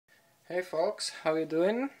Hey folks, how you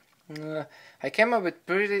doing? I came up with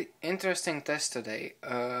pretty interesting test today.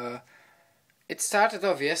 It started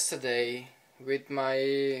off yesterday with my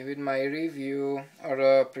review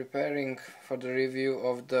or preparing for the review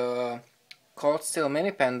of the cold steel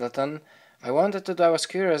mini Pendleton. I was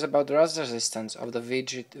curious about the rust resistance of the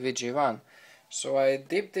VG1. So I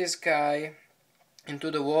dipped this guy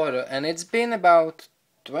into the water, and it's been about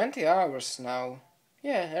 20 hours now.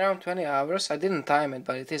 Yeah, around 20 hours. I didn't time it,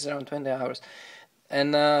 but it is around 20 hours.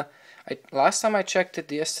 And last time I checked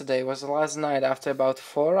it yesterday was last night after about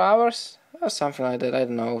 4 hours or something like that. I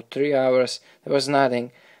don't know, 3 hours. There was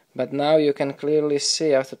nothing. But now you can clearly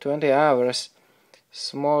see after 20 hours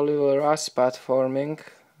small little rust spot forming.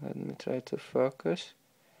 Let me try to focus.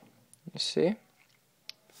 You see?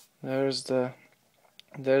 There's the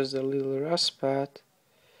little rust spot,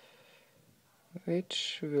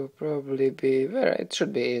 which will probably be it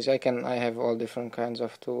should be easy. I have all different kinds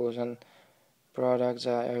of tools and products.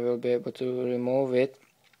 I will be able to remove it,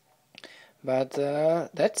 but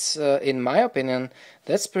that's in my opinion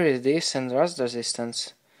that's pretty decent rust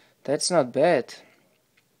resistance. That's not bad.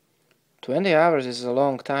 20 hours is a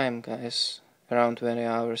long time, guys. Around 20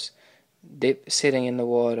 hours sitting in the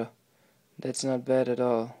water. That's not bad at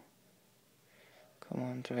all. Come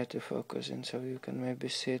on, try to focus in so you can maybe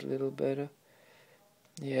see it a little better.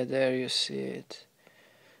 Yeah, there you see it.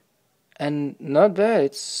 And not bad,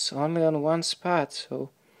 it's only on one spot,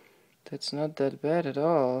 so that's not that bad at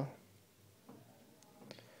all.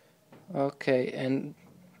 Okay, and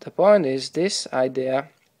the point is, this idea,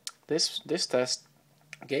 this test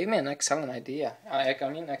gave me an excellent idea. I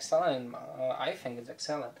think it's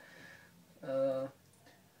excellent.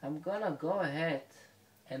 I'm gonna go ahead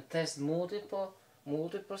and test multiple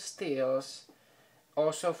steels,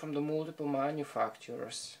 also from the multiple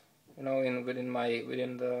manufacturers. You know, within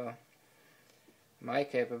my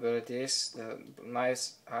capabilities, the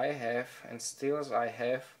knives I have and steels I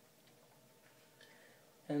have,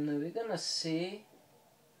 and we're gonna see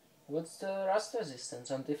what's the rust resistance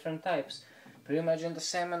on different types. Pretty much in the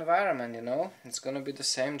same environment, you know. It's gonna be the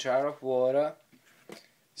same jar of water,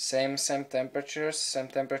 same temperatures, same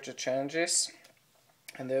temperature changes,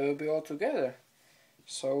 and they will be all together.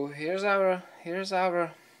 So here's our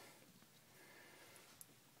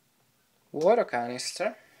water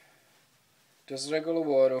canister. Just regular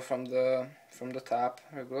water from the tap,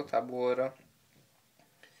 regular tap water.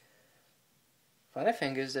 Funny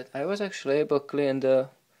thing is that I was actually able to clean the,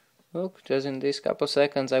 look, just in these couple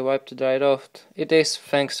seconds I wiped it right off. It is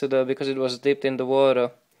thanks to because it was dipped in the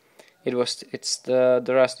water. The rust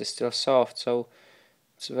is still soft, so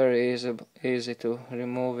it's very easy to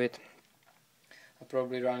remove it. I'll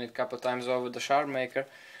probably run it a couple times over the sharp maker,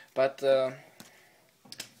 but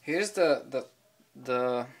here's the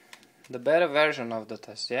better version of the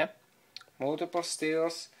test, yeah? Multiple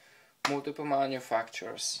steels, multiple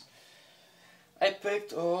manufacturers. I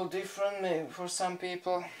picked all different, maybe for some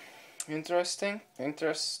people, interesting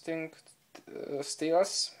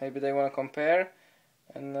steels. Maybe they want to compare,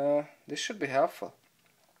 and this should be helpful.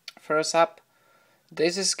 First up,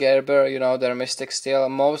 this is Gerber, you know, their Mystic steel.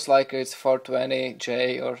 Most likely it's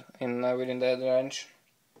 420J or within that range.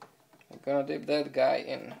 I'm gonna dip that guy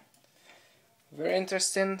in. Very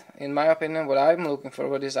interesting, in my opinion. What I'm looking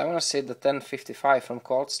for is I want to see the 1055 from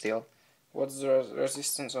cold steel. What's the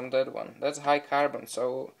resistance on that one? That's high carbon,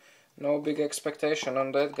 so no big expectation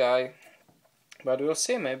on that guy. But we'll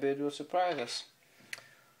see, maybe it will surprise us.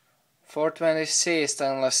 420C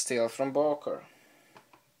stainless steel from Boker.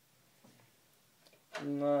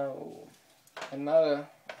 Now, another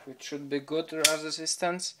which should be good rust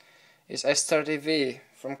resistance is S30V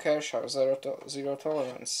from Kershaw, zero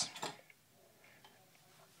tolerance.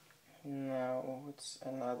 Now, what's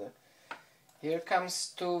another? Here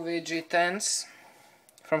comes two VG10s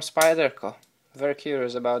from Spyderco. Very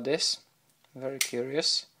curious about this. Very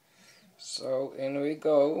curious. So in we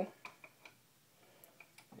go.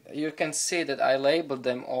 You can see that I labeled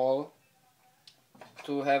them all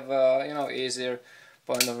to have a easier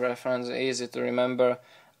point of reference, easy to remember.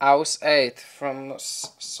 AUS 8 from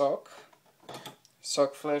Sog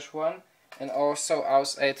Flash 1, and also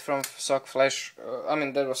AUS 8 from Sog Flash.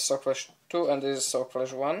 There was Sog Flash 2 and this is Sog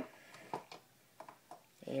Flash 1.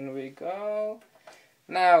 In we go.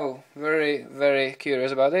 Now, very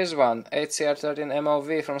curious about this one. HCR13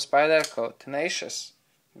 MOV from Spyderco Tenacious.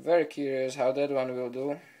 Very curious how that one will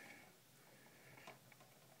do.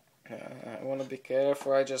 I want to be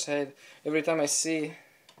careful. I just hate every time I saw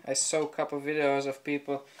a couple videos of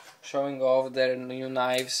people showing off their new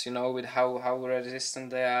knives, you know, with how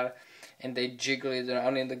resistant they are, and they jiggle it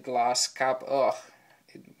around in the glass cup. Ugh,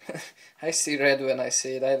 I see red when I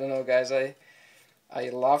see it. I don't know, guys. I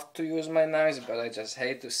love to use my knives, but I just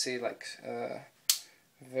hate to see like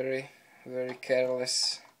very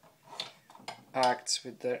careless acts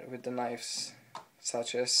with the knives,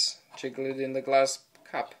 such as jiggle it in the glass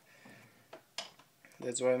cup.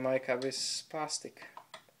 That's why my cup is plastic.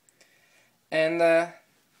 And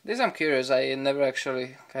this I'm curious. I never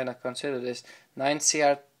actually kind of considered this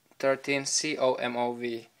 9CR13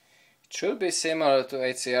 COMOV. Should be similar to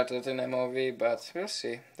 8CR13 MOV, but we'll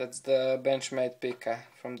see. That's the Benchmade Pika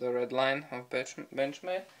from the red line of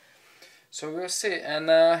Benchmade. So we'll see. And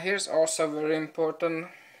here's also a very important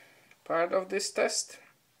part of this test,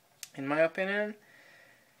 in my opinion.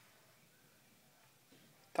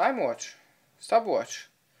 Time watch, stopwatch.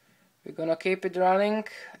 We're gonna keep it running,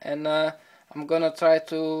 and I'm gonna try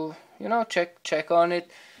to, you know, check on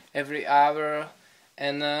it every hour.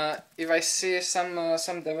 And if I see some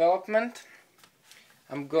development,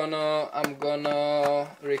 I'm gonna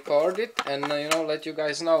record it and you know, let you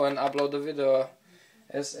guys know and upload the video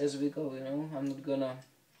as we go. You know, I'm not gonna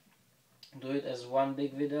do it as one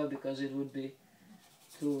big video because it would be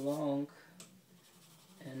too long.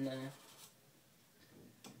 And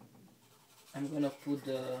I'm gonna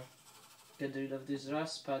get rid of this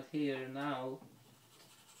rust pad here now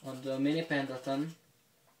on the mini Pendleton,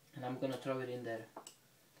 and I'm gonna throw it in there.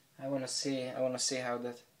 I wanna see how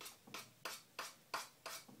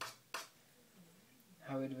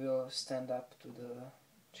it will stand up to the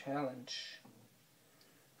challenge.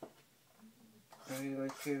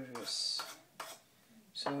 Really curious.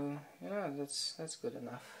 So yeah, that's good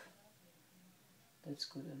enough. That's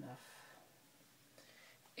good enough.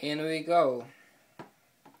 In we go.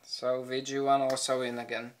 So VG1 also in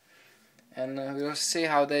again. And we'll see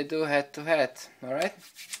how they do head to head. Alright?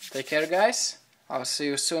 Take care, guys. I'll see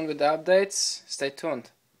you soon with the updates. Stay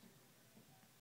tuned.